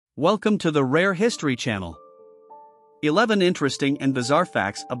Welcome to the Rare History Channel. 11 interesting and bizarre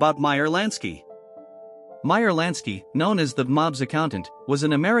facts about Meyer Lansky. Meyer Lansky, known as the mob's accountant, was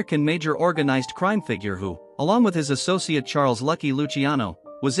an American major organized crime figure who, along with his associate Charles Lucky Luciano,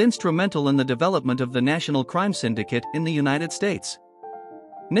 was instrumental in the development of the National Crime Syndicate in the United States.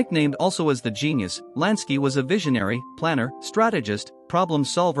 Nicknamed also as the Genius, Lansky was a visionary, planner, strategist, problem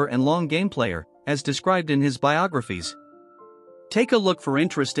solver and long game player, as described in his biographies. Take a look for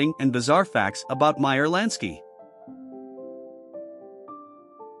interesting and bizarre facts about Meyer Lansky.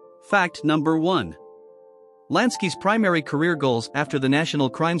 Fact number 1. Lansky's primary career goals after the National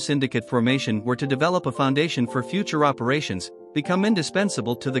Crime Syndicate formation were to develop a foundation for future operations, become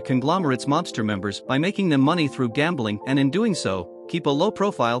indispensable to the conglomerate's mobster members by making them money through gambling, and in doing so, keep a low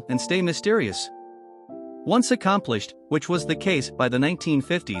profile and stay mysterious. Once accomplished, which was the case by the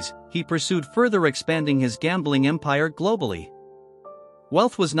 1950s, he pursued further expanding his gambling empire globally.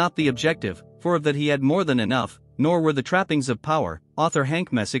 Wealth was not the objective, for of that he had more than enough, nor were the trappings of power, author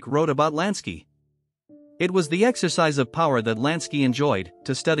Hank Messick wrote about Lansky. It was the exercise of power that Lansky enjoyed.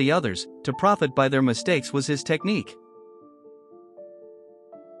 To study others, to profit by their mistakes was his technique.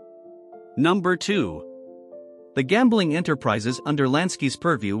 Number 2. The gambling enterprises under Lansky's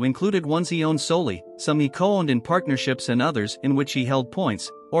purview included ones he owned solely, some he co-owned in partnerships and others in which he held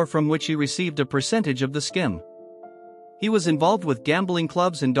points, or from which he received a percentage of the skim. He was involved with gambling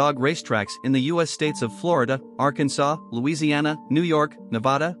clubs and dog racetracks in the U.S. states of Florida, Arkansas, Louisiana, New York,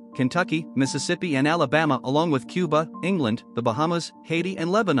 Nevada, Kentucky, Mississippi and Alabama, along with Cuba, England, the Bahamas, Haiti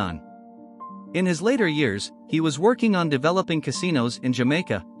and Lebanon. In his later years, he was working on developing casinos in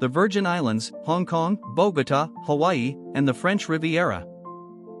Jamaica, the Virgin Islands, Hong Kong, Bogota, Hawaii, and the French Riviera.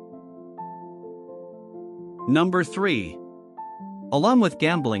 Number 3. Along with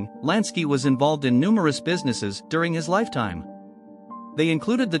gambling, Lansky was involved in numerous businesses during his lifetime. They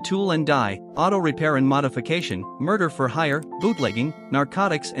included the tool and die, auto repair and modification, murder for hire, bootlegging,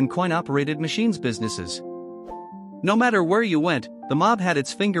 narcotics and coin-operated machines businesses. No matter where you went, the mob had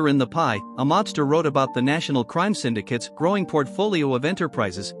its finger in the pie. A mobster wrote about the National Crime Syndicate's growing portfolio of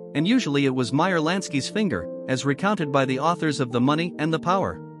enterprises, and usually it was Meyer Lansky's finger, as recounted by the authors of The Money and the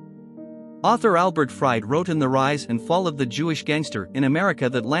Power. Author Albert Fried wrote in The Rise and Fall of the Jewish Gangster in America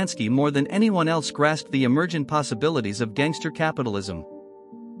that Lansky more than anyone else grasped the emergent possibilities of gangster capitalism.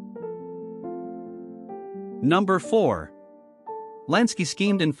 Number 4. Lansky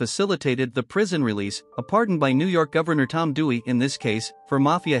schemed and facilitated the prison release, a pardon by New York Governor Tom Dewey in this case, for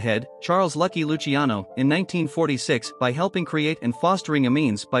mafia head Charles Lucky Luciano in 1946 by helping create and fostering a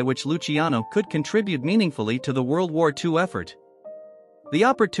means by which Luciano could contribute meaningfully to the World War II effort. The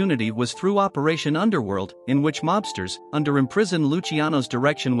opportunity was through Operation Underworld, in which mobsters, under imprisoned Luciano's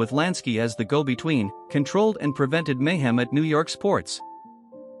direction with Lansky as the go-between, controlled and prevented mayhem at New York's ports.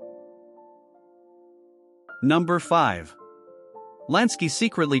 Number 5. Lansky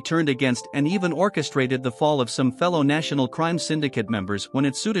secretly turned against and even orchestrated the fall of some fellow National Crime Syndicate members when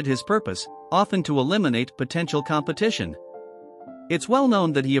it suited his purpose, often to eliminate potential competition. It's well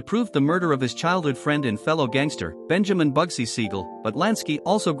known that he approved the murder of his childhood friend and fellow gangster, Benjamin Bugsy Siegel, but Lansky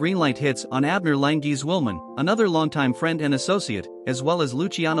also greenlight hits on Abner Langeese Willman, another longtime friend and associate, as well as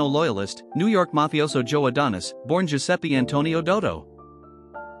Luciano loyalist, New York mafioso Joe Adonis, born Giuseppe Antonio Dodo.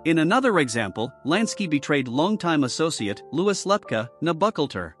 In another example, Lansky betrayed longtime associate Louis Lepka, na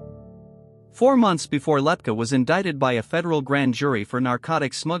Buckelter. 4 months before Lepka was indicted by a federal grand jury for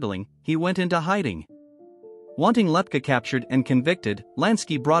narcotics smuggling, he went into hiding. Wanting Lepka captured and convicted,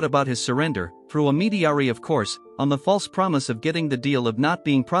 Lansky brought about his surrender, through a mediary of course, on the false promise of getting the deal of not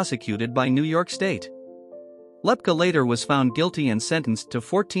being prosecuted by New York State. Lepka later was found guilty and sentenced to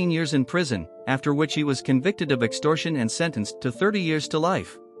 14 years in prison, after which he was convicted of extortion and sentenced to 30 years to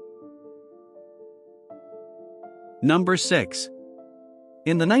life. Number 6.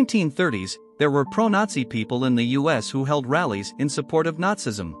 In the 1930s, there were pro-Nazi people in the US who held rallies in support of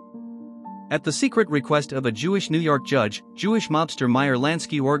Nazism. At the secret request of a Jewish New York judge, Jewish mobster Meyer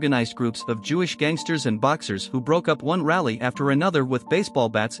Lansky organized groups of Jewish gangsters and boxers who broke up one rally after another with baseball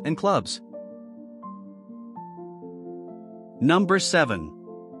bats and clubs. Number 7.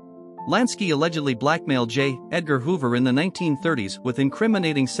 Lansky allegedly blackmailed J. Edgar Hoover in the 1930s with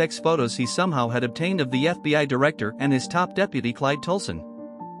incriminating sex photos he somehow had obtained of the FBI director and his top deputy Clyde Tolson.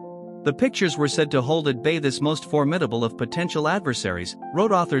 The pictures were said to hold at bay this most formidable of potential adversaries,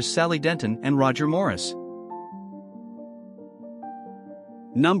 wrote authors Sally Denton and Roger Morris.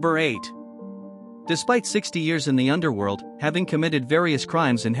 Number 8. Despite 60 years in the underworld, having committed various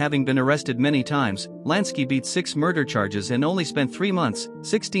crimes and having been arrested many times, Lansky beat 6 murder charges and only spent 3 months,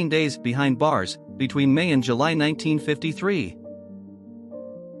 16 days behind bars, between May and July 1953.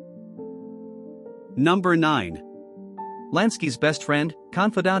 Number 9. Lansky's best friend,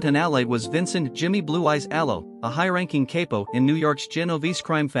 confidant and ally was Vincent "Jimmy Blue Eyes" Allo, a high-ranking capo in New York's Genovese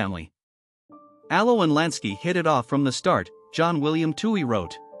crime family. Allo and Lansky hit it off from the start, John William Toohey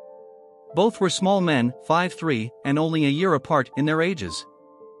wrote. Both were small men, 5'3", and only a year apart in their ages.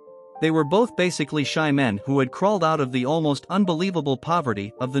 They were both basically shy men who had crawled out of the almost unbelievable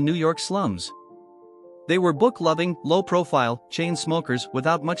poverty of the New York slums. They were book-loving, low-profile, chain smokers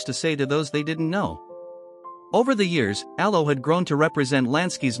without much to say to those they didn't know. Over the years, Allo had grown to represent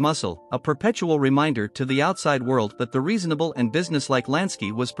Lansky's muscle, a perpetual reminder to the outside world that the reasonable and businesslike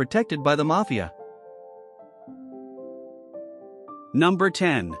Lansky was protected by the mafia. Number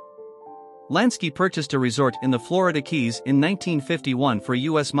 10. Lansky purchased a resort in the Florida Keys in 1951 for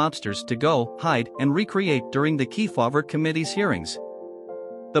U.S. mobsters to go, hide, and recreate during the Kefauver Committee's hearings.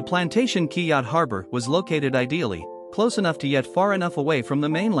 The Plantation Key Yacht Harbor was located ideally, close enough to yet far enough away from the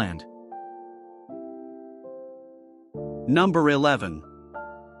mainland. Number 11.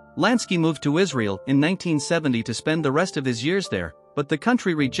 Lansky moved to Israel in 1970 to spend the rest of his years there, but the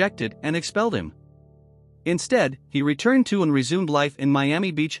country rejected and expelled him. Instead, he returned to and resumed life in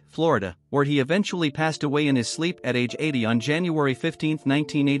Miami Beach, Florida, where he eventually passed away in his sleep at age 80 on January 15,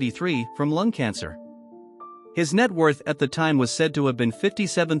 1983, from lung cancer. His net worth at the time was said to have been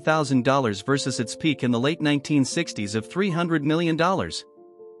 $57,000 versus its peak in the late 1960s of $300 million.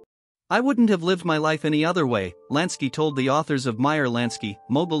 "I wouldn't have lived my life any other way," Lansky told the authors of Meyer Lansky,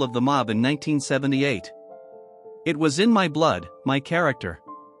 Mogul of the Mob in 1978. "It was in my blood, my character.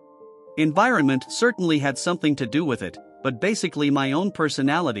 Environment certainly had something to do with it, but basically my own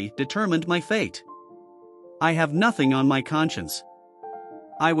personality determined my fate. I have nothing on my conscience.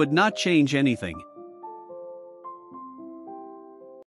 I would not change anything."